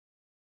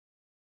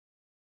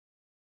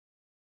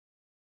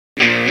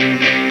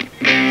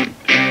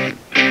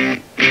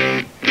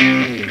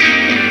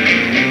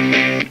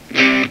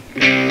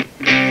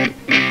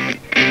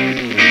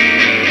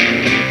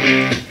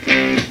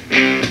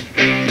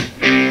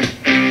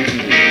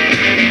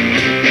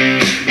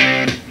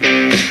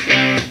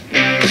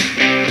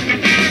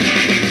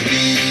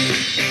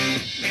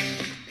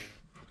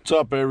What's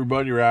up,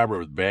 everybody? Robert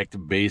with Back to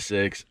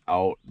Basics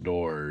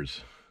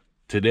Outdoors.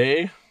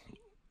 Today,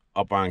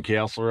 up on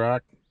Castle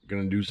Rock,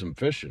 gonna do some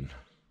fishing.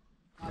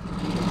 How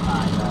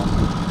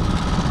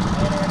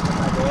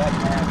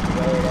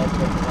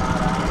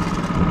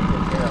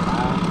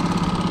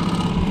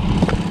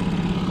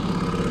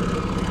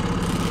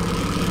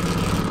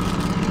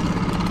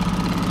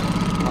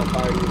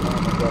far do you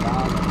normally go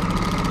down?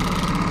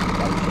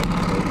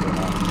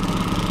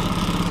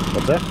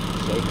 What's that?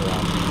 Shake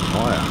around.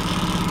 Oh yeah.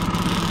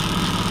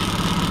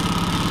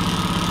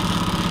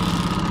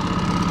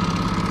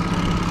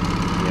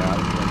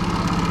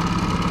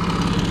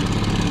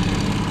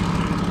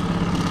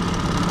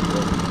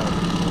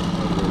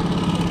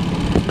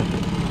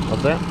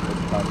 What's that?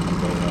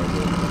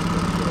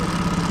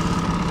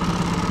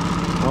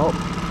 Oh.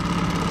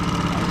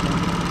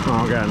 Oh,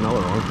 I got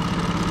another one.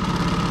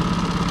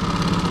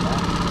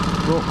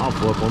 Well, I'll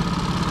flip them.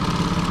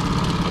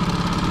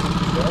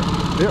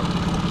 Yep.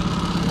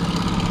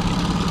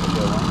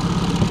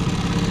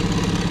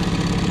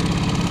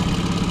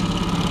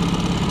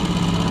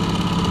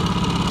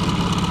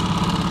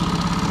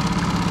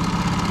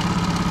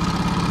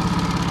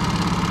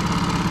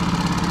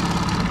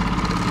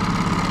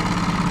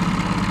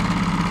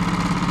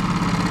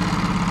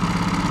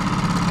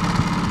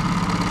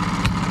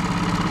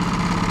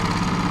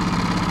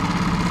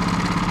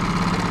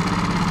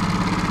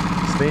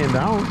 Staying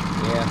down.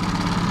 Yeah.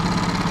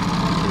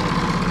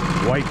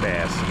 White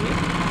bass.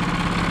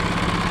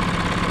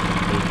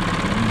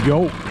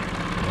 Goat.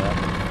 Yep.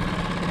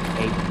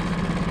 8.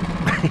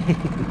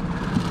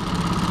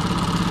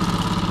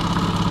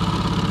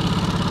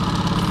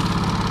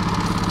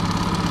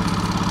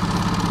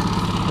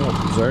 Oh,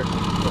 sorry.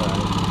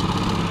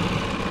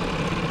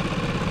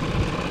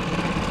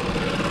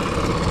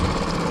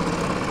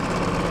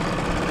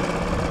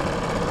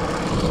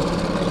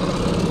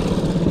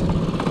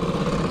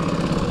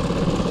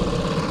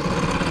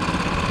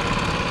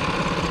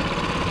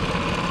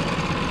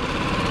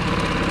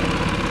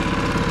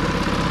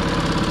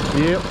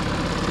 Yep.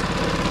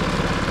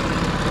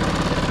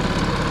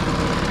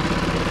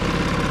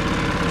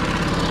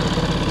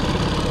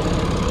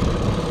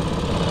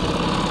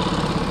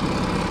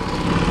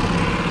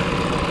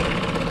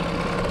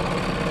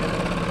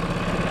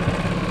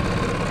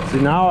 See,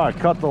 now I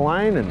cut the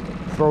line and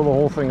throw the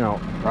whole thing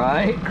out.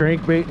 Right?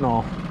 Crankbait and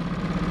all.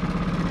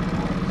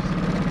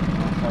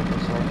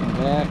 Circling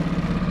back.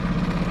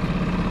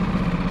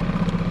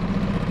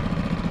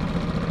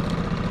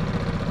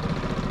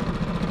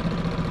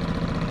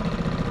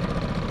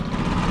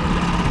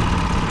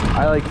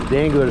 I like the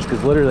danglers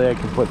because literally I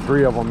can put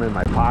 3 of them in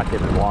my pocket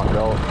and walk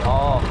out.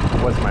 Oh.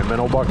 With my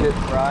minnow bucket.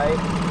 Right.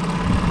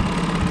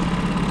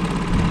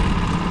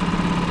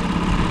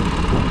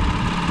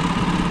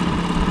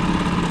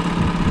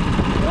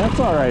 That's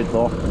all right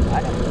though. I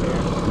don't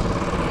care.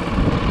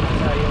 I'll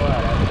tell you what,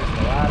 that's just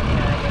a lot of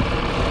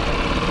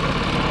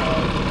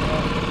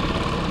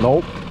time.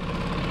 Nope.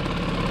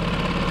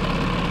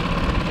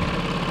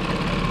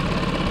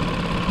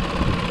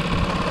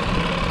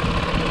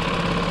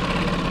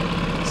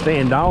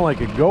 Staying down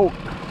like a goat.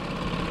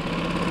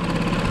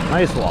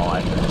 Nice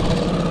walleye.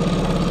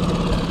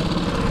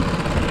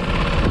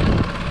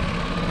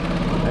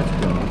 That's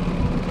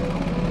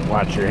good.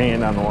 Watch your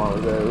hand on the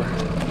water there.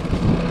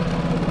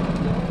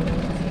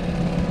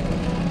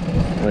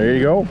 There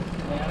you go.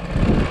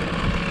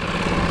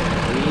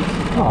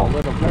 Oh,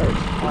 little birds.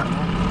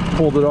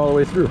 Pulled it all the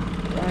way through.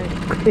 Right.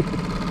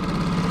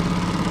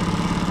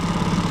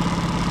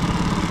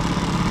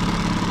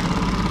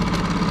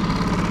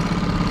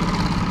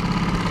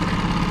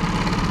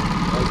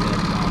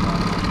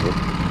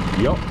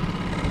 Yep.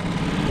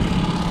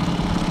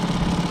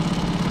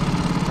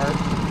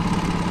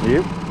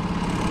 Yep.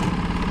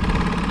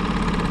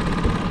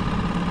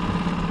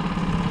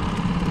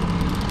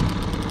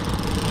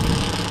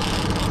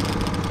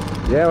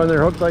 Yeah, when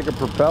they're hooked like a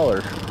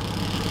propeller.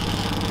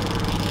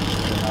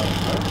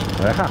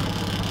 Yeah.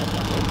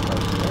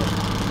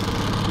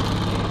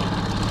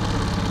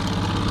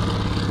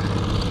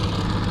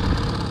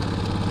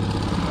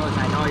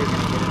 I know you're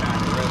going to get it on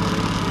the river.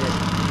 Do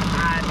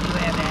you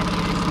have any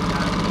issues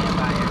on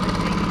by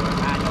everything?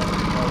 I know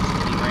the coach,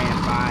 he ran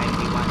by and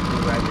he went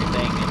through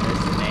everything and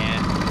this and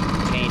that.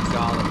 Changed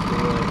all the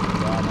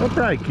fluids. We'll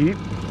probably keep.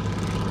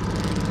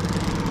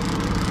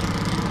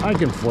 I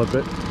can flip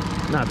it.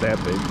 Not that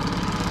big.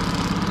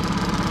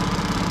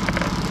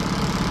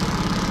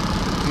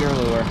 Your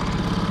lure.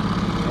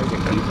 There's a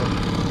keeper.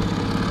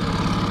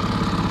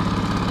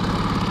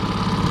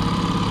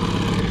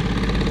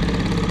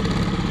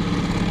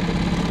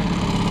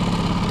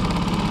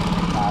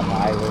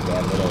 I look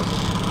at little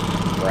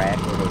brat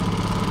with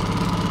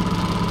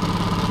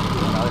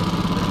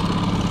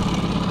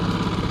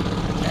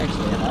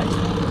actually a nice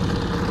one.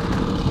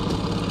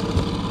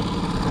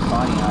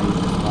 Funny how you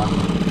just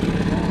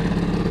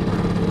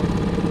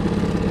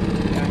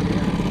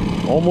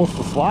walk. Almost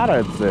a slot,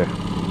 I'd say.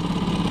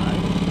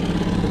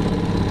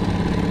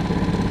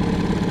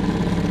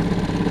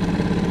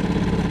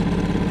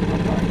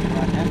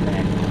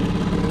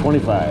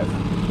 25.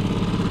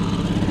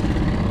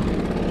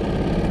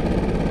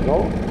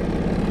 No.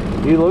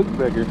 He looks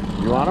bigger.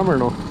 You want him or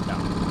no? No.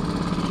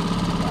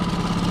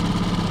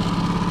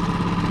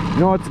 You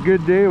know, it's a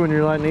good day when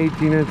you're letting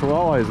 18-inch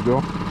walleyes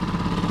go.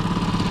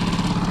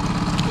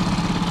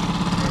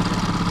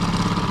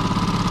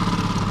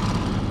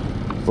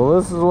 So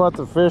this is what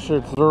the fish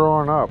are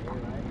throwing up.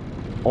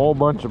 Whole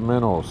bunch of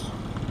minnows.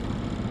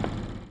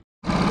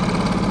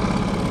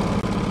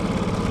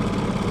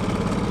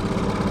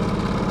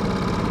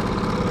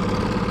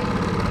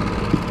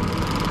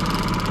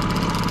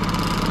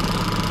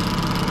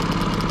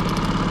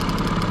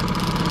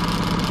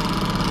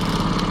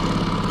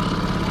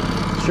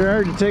 Sure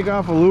hard to take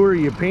off a lure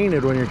you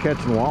painted when you're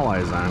catching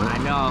walleyes on it. I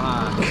know,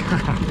 huh?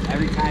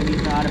 Every time you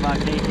thought about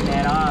taking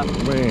that off.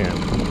 Man.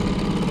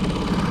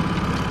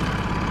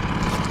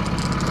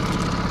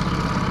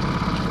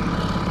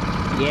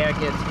 Yeah, it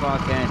gets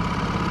fucking.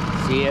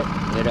 See it?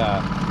 It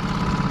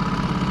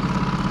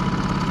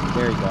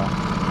there you go.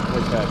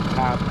 With the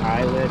top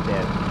eyelid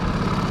that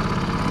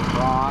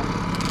wrong.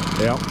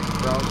 Yep.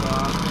 Broke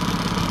off.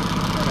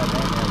 Should have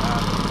made that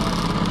off.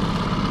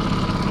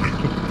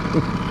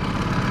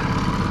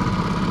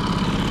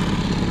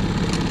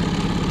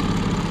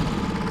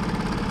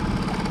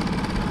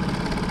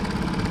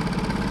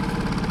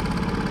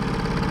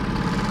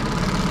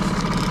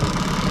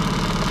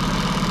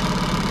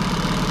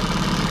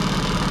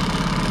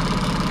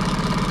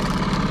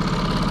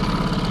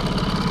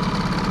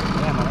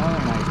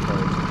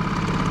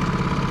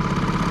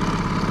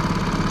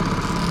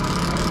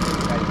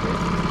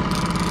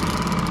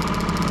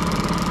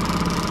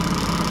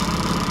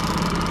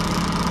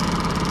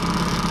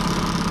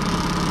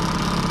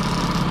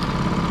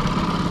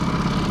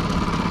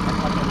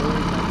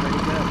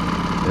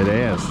 It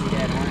is. See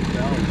that orange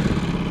belt?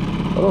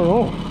 I don't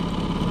know.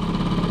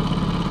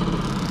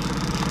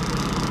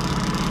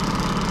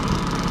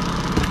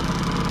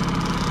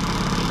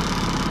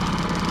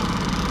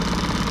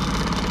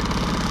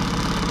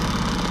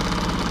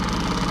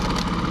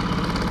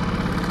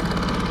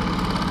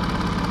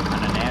 On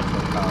a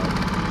natural color.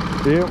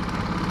 Yep.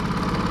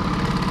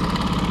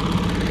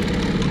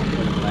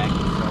 Put a black and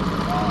silver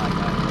ball I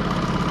got.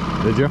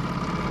 Did you?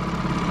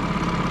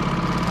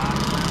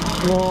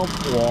 Well,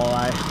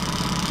 walleye.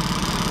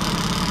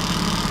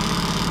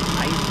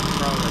 I used to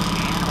throw the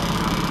channel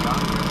when I was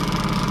younger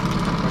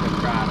for the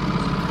crappie.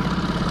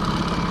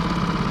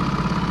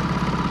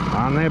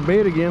 On that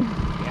bait again.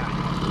 Yeah,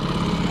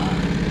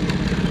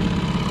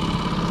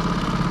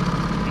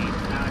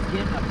 and I was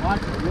getting a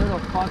bunch of little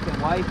fucking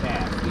white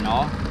bass, you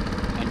know,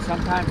 and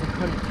sometimes I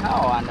couldn't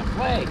tell on the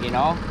flag, you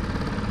know.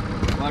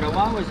 But the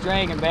one was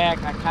dragging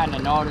back, I kind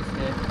of noticed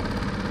it,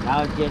 and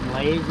I was getting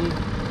lazy.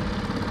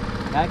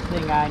 Next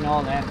thing I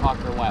know, that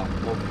fucker went,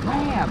 well,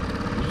 bam!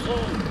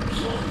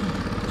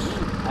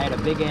 I had a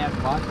big ass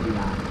muskie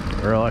on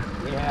it. Really?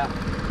 Yeah.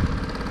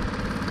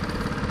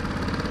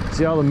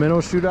 See how the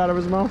minnows shoot out of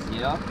his mouth?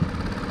 Yep.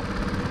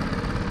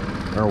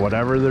 Or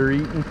whatever they're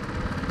eating.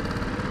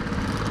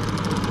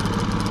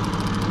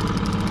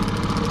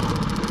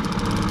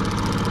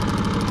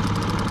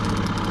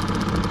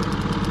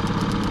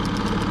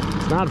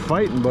 It's not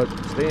fighting, but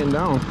staying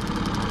down.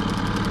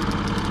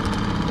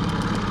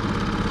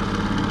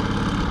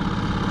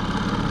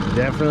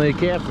 Definitely a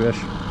catfish.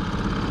 You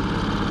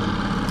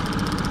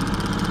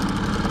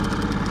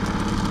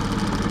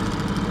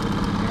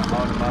gonna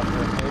hold him up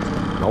for a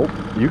picture? Nope,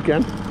 you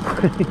can.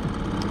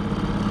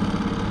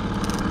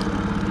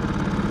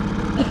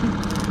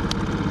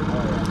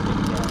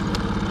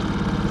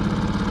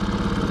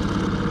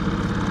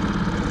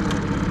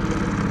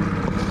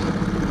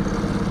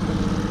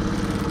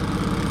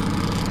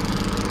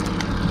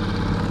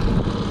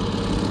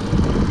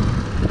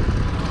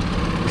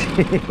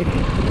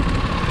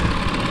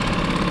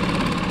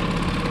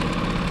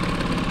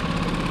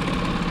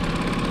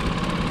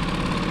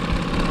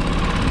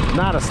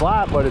 Not a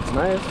slot, but it's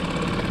nice.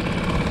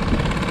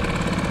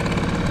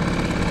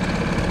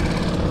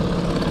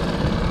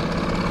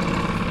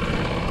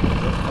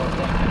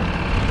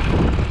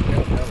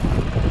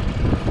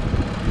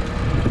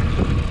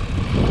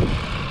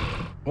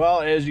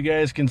 Well, as you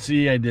guys can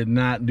see, I did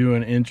not do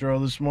an intro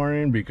this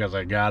morning because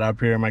I got up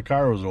here and my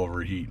car was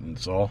overheating,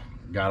 so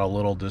got a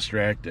little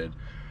distracted.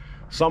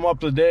 Sum up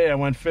the day, I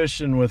went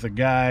fishing with a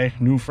guy,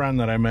 new friend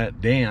that I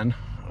met, Dan,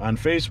 on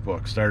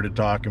Facebook. Started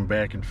talking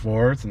back and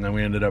forth, and then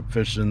we ended up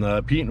fishing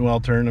the Pete and Well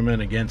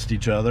tournament against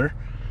each other.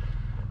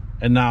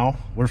 And now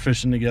we're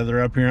fishing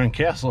together up here on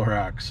Castle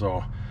Rock.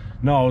 So,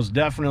 no, it was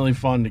definitely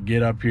fun to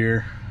get up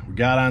here. We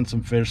got on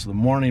some fish. The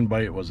morning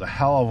bite was a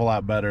hell of a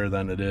lot better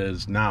than it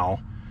is now.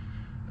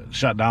 It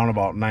shut down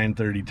about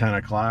 9:30, 10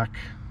 o'clock.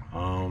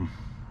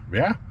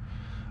 Yeah,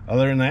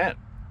 other than that,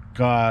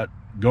 caught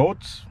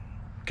goats,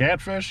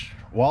 catfish,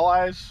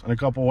 walleyes, and a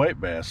couple white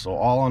bass. So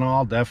all in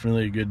all,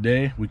 definitely a good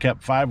day. We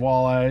kept 5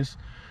 walleyes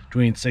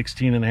between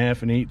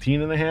 16.5 and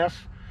 18.5,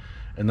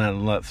 and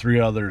then let 3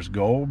 others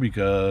go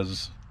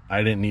because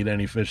I didn't need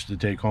any fish to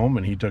take home,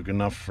 and he took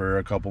enough for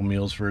a couple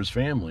meals for his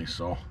family.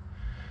 So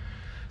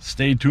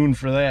stay tuned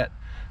for that.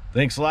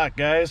 Thanks a lot,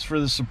 guys, for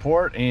the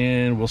support,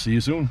 and we'll see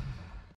you soon.